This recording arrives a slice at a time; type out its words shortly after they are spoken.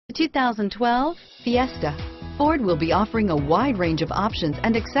2012 Fiesta. Ford will be offering a wide range of options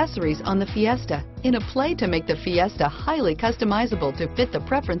and accessories on the Fiesta in a play to make the Fiesta highly customizable to fit the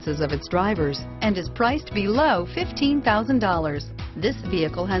preferences of its drivers and is priced below $15,000. This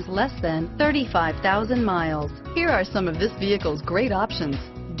vehicle has less than 35,000 miles. Here are some of this vehicle's great options: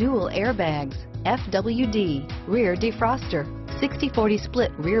 dual airbags, FWD, rear defroster, 60/40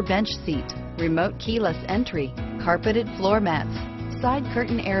 split rear bench seat, remote keyless entry, carpeted floor mats, side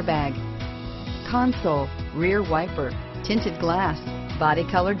curtain airbag, console, rear wiper, tinted glass, body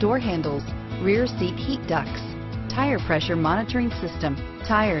color door handles, rear seat heat ducts, tire pressure monitoring system,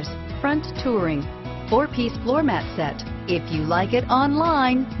 tires, front touring, 4-piece floor mat set. If you like it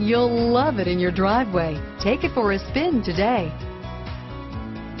online, you'll love it in your driveway. Take it for a spin today.